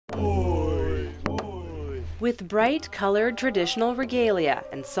With bright, colored traditional regalia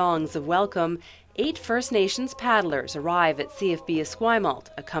and songs of welcome, 8 First Nations paddlers arrive at CFB Esquimalt,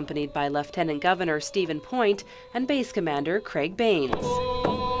 accompanied by Lieutenant Governor Stephen Point and Base Commander Craig Baines.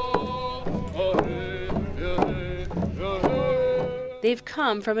 They've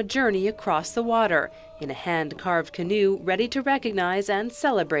come from a journey across the water in a hand-carved canoe, ready to recognize and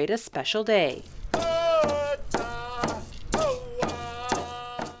celebrate a special day.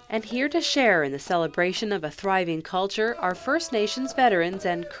 And here to share in the celebration of a thriving culture are First Nations veterans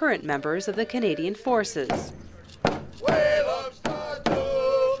and current members of the Canadian Forces.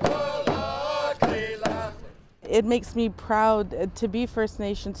 It makes me proud to be First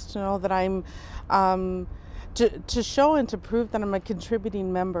Nations, to know that I'm, to show and to prove that I'm a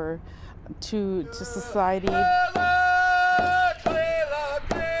contributing member to society.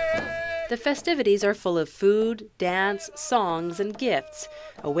 The festivities are full of food, dance, songs, and gifts,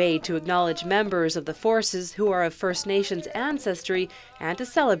 a way to acknowledge members of the forces who are of First Nations ancestry and to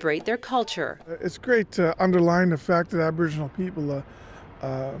celebrate their culture. It's great to underline the fact that Aboriginal people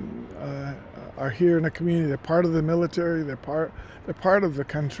are here in the community. They're part of the military, they're part of the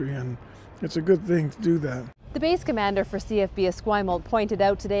country, and it's a good thing to do that. The base commander for CFB Esquimalt pointed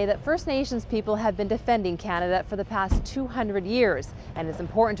out today that First Nations people have been defending Canada for the past 200 years, and it's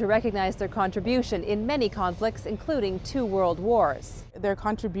important to recognize their contribution in many conflicts, including 2 world wars. Their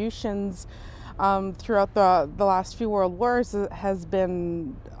contributions throughout the last few world wars has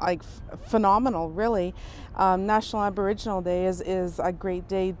been phenomenal, really. National Aboriginal Day is a great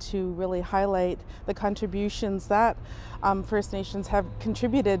day to really highlight the contributions that First Nations have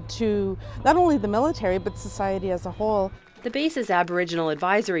contributed to not only the military but society as a whole. The base's Aboriginal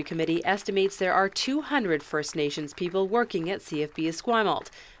Advisory Committee estimates there are 200 First Nations people working at CFB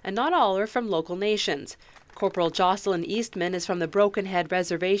Esquimalt, and not all are from local nations. Corporal Jocelyn Eastman is from the Broken Head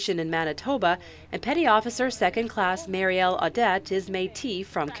Reservation in Manitoba, and Petty Officer 2nd Class Marielle Audette is Métis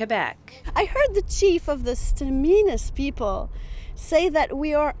from Quebec. I heard the chief of the Staminas people say that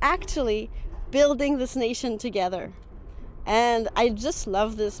we are actually building this nation together. And I just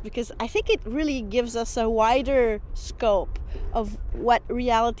love this because I think it really gives us a wider scope of what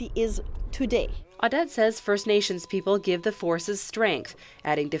reality is today. Audette says First Nations people give the forces strength,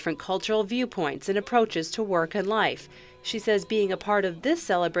 adding different cultural viewpoints and approaches to work and life. She says being a part of this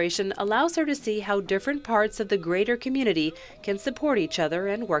celebration allows her to see how different parts of the greater community can support each other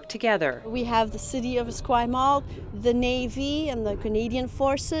and work together. We have the city of Esquimalt, the Navy and the Canadian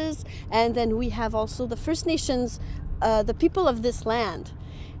Forces, and then we have also the First Nations, the people of this land.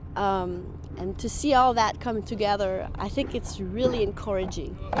 And to see all that come together, I think it's really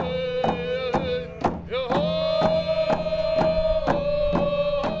encouraging.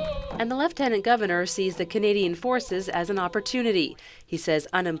 And the Lieutenant Governor sees the Canadian Forces as an opportunity. He says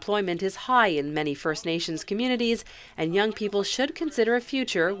unemployment is high in many First Nations communities, and young people should consider a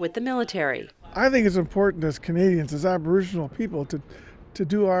future with the military. I think it's important as Canadians, as Aboriginal people, to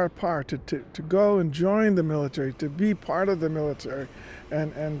do our part, to go and join the military, to be part of the military.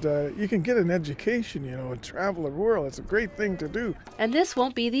 And you can get an education, you know, and travel the world. It's a great thing to do. And this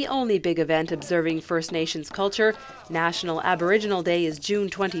won't be the only big event observing First Nations culture. National Aboriginal Day is June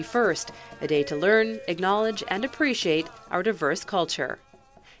 21st, a day to learn, acknowledge, and appreciate our diverse culture.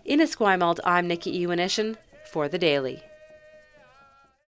 In Esquimalt, I'm Nikki Ewanyshyn for The Daily.